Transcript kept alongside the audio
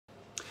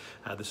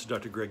Hi, this is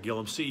Dr. Greg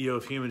Gillum, CEO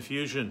of Human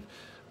Fusion.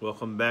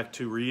 Welcome back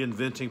to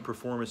Reinventing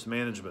Performance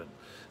Management.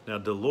 Now,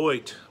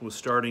 Deloitte was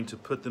starting to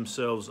put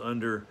themselves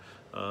under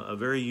a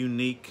very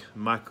unique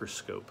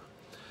microscope.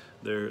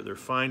 They're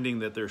finding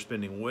that they're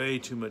spending way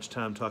too much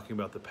time talking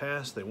about the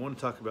past. They want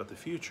to talk about the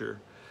future,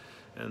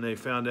 and they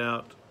found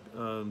out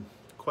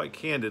quite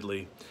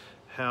candidly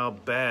how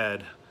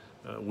bad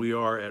we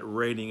are at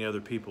rating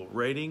other people.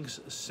 Ratings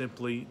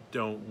simply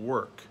don't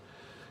work.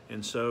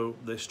 And so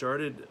they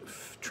started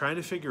trying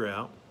to figure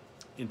out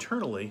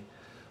internally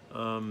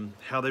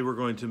how they were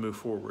going to move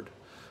forward.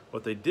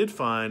 What they did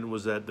find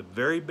was that the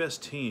very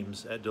best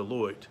teams at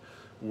Deloitte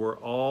were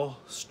all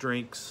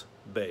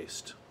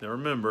strengths-based. Now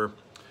remember,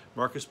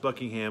 Marcus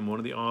Buckingham, one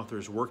of the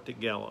authors, worked at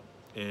Gallup,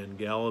 and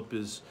Gallup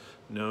is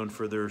known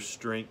for their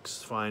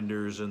strengths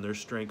finders and their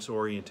strengths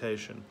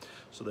orientation.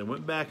 So they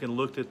went back and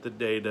looked at the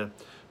data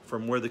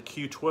from where the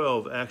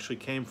Q12 actually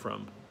came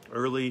from.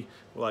 Early,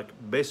 like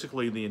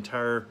basically the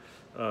entire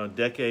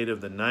decade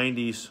of the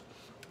 90s,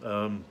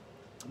 Gallup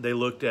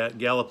looked at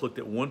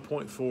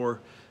 1.4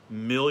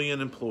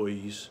 million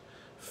employees,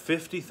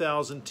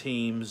 50,000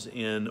 teams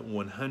in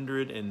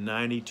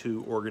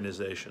 192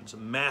 organizations, a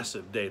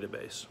massive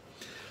database.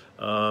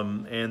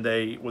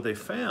 And what they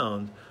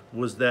found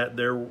was that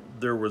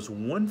there was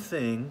one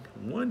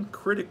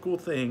critical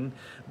thing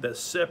that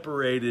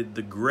separated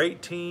the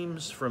great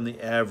teams from the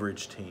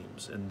average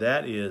teams, and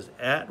that is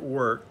at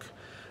work,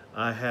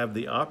 I have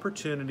the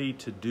opportunity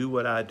to do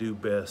what I do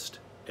best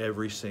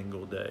every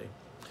single day.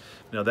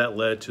 Now that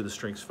led to the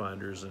strengths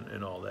finders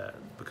and all that,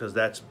 because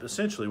that's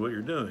essentially what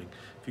you're doing.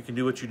 If you can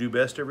do what you do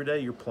best every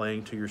day, you're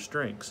playing to your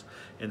strengths.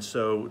 And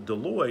so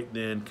Deloitte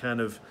then kind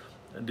of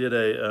did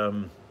they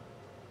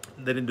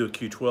didn't do a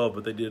Q12,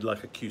 but they did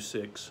like a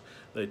Q6.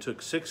 They took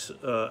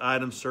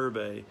 6-item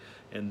survey,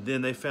 and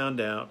then they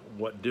found out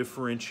what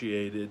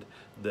differentiated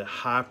the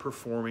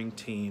high-performing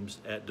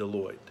teams at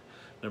Deloitte.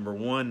 Number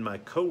one, my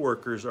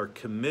coworkers are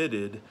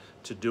committed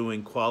to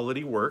doing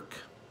quality work.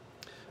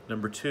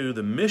 Number two,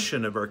 the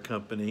mission of our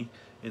company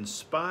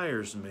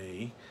inspires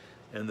me.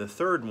 And the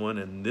third one,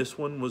 and this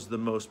one was the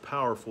most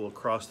powerful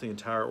across the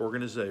entire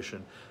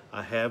organization,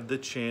 I have the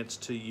chance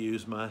to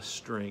use my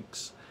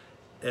strengths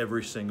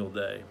every single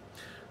day.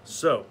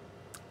 So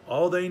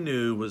all they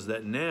knew was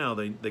that now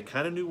they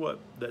kind of knew what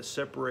that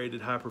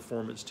separated high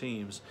performance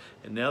teams,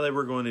 and now they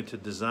were going to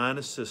design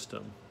a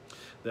system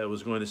that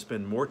was going to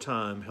spend more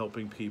time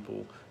helping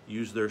people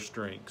use their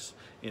strengths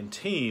in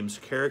teams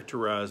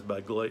characterized by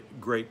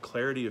great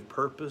clarity of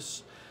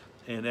purpose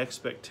and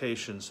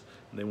expectations.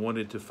 And they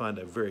wanted to find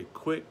a very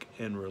quick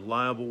and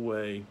reliable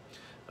way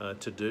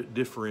to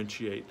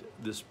differentiate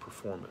this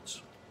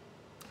performance.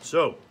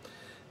 So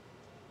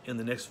in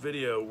the next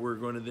video, we're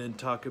going to then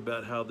talk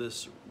about how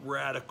this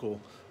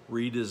radical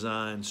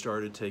redesign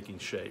started taking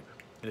shape.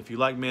 And if you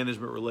like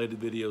management-related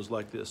videos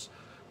like this,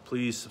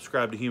 please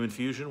subscribe to Human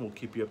Fusion. We'll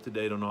keep you up to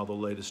date on all the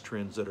latest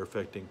trends that are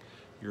affecting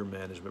your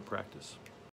management practice.